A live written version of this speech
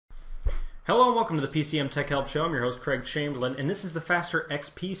Hello and welcome to the PCM Tech Help Show. I'm your host Craig Chamberlain, and this is the Faster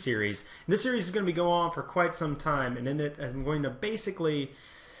XP series. And this series is going to be going on for quite some time, and in it I'm going to basically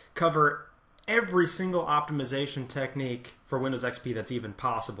cover every single optimization technique for Windows XP that's even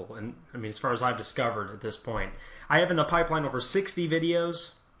possible. And I mean, as far as I've discovered at this point, I have in the pipeline over 60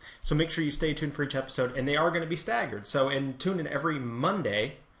 videos. So make sure you stay tuned for each episode, and they are going to be staggered. So tune in every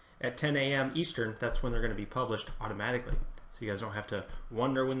Monday at 10 a.m. Eastern. That's when they're going to be published automatically. So you guys don't have to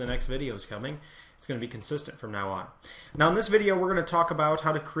wonder when the next video is coming. It's going to be consistent from now on. Now in this video we're going to talk about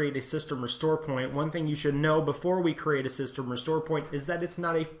how to create a system restore point. One thing you should know before we create a system restore point is that it's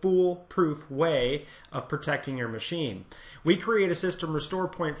not a foolproof way of protecting your machine. We create a system restore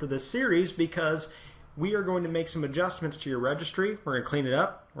point for this series because we are going to make some adjustments to your registry. We're going to clean it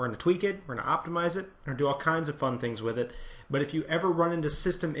up, we're going to tweak it, we're going to optimize it, we're going to do all kinds of fun things with it. But if you ever run into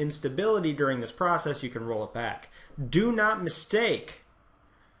system instability during this process, you can roll it back. Do not mistake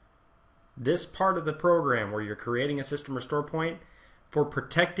this part of the program where you're creating a system restore point for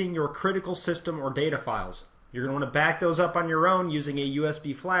protecting your critical system or data files. You're going to want to back those up on your own using a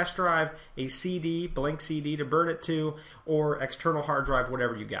USB flash drive, a CD, blank CD to burn it to, or external hard drive,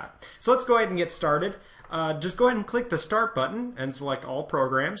 whatever you got. So let's go ahead and get started. Just go ahead and click the Start button and select All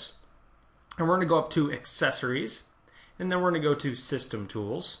Programs. And we're going to go up to Accessories, and then we're going to go to System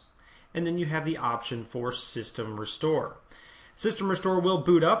Tools, and then you have the option for System Restore. System Restore will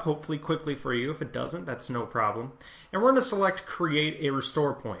boot up, hopefully quickly for you. If it doesn't, that's no problem. And we're going to select Create a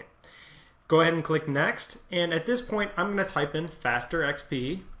Restore Point. Go ahead and click Next, and at this point I'm going to type in Faster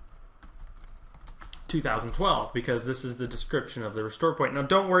XP 2012 because this is the description of the restore point. Now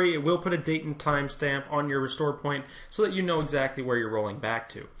don't worry, it will put a date and time stamp on your restore point so that you know exactly where you're rolling back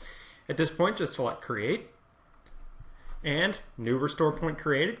to. At this point, just select Create, and new restore point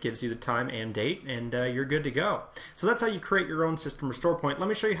created, gives you the time and date, and you're good to go. So that's how you create your own system restore point. Let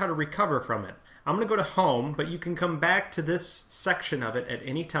me show you how to recover from it. I'm going to go to Home, but you can come back to this section of it at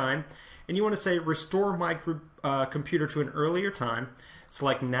any time, and you want to say restore my computer to an earlier time.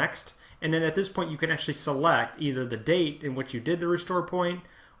 Select Next, and then at this point you can actually select either the date in which you did the restore point,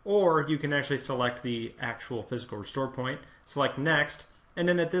 or you can actually select the actual physical restore point. Select Next, and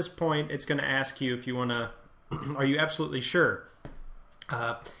then at this point it's going to ask you if you want to are you absolutely sure?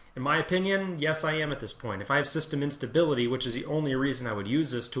 In my opinion, yes, I am at this point. If I have system instability, which is the only reason I would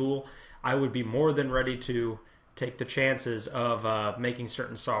use this tool, I would be more than ready to take the chances of making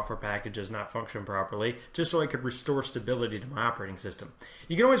certain software packages not function properly, just so I could restore stability to my operating system.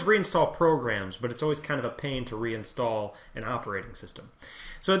 You can always reinstall programs, but it's always kind of a pain to reinstall an operating system.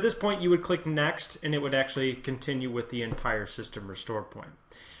 So at this point, you would click Next, and it would actually continue with the entire system restore point.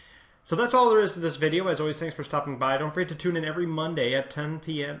 So that's all there is to this video. As always, thanks for stopping by. Don't forget to tune in every Monday at 10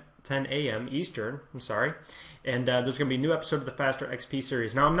 a.m. Eastern. And there's going to be a new episode of the Faster XP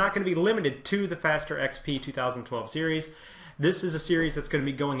series. Now, I'm not going to be limited to the Faster XP 2012 series. This is a series that's going to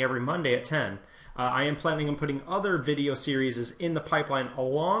be going every Monday at 10. I am planning on putting other video series in the pipeline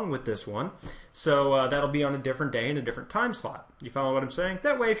along with this one. So that'll be on a different day and a different time slot. You follow what I'm saying?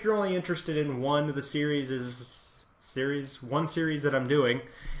 That way, if you're only interested in one of the series that I'm doing,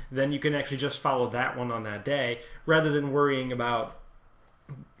 then you can actually just follow that one on that day rather than worrying about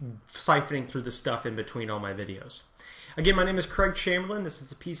siphoning through the stuff in between all my videos. Again, my name is Craig Chamberlain. This is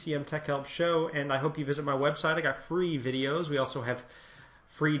the PCM Tech Help Show, and I hope you visit my website. I got free videos. We also have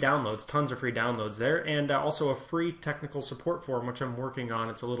free downloads, tons of free downloads there, and also a free technical support forum, which I'm working on.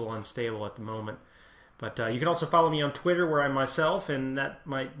 It's a little unstable at the moment. But you can also follow me on Twitter, where I'm myself, and that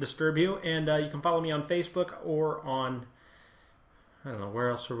might disturb you. And you can follow me on Facebook or on, I don't know, where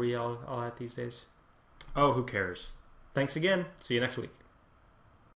else are we all at these days? Oh, who cares? Thanks again. See you next week.